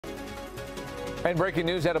And breaking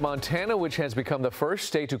news out of Montana, which has become the first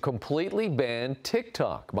state to completely ban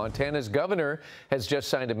TikTok. Montana's governor has just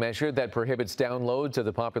signed a measure that prohibits downloads of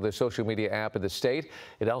the popular social media app in the state.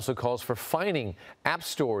 It also calls for fining app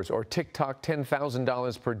stores or TikTok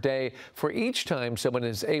 $10,000 per day for each time someone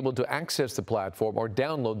is able to access the platform or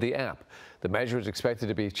download the app. The measure is expected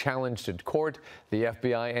to be challenged in court. The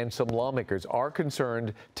FBI and some lawmakers are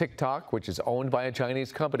concerned TikTok, which is owned by a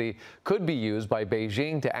Chinese company, could be used by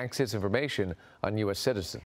Beijing to access information on U.S. citizens.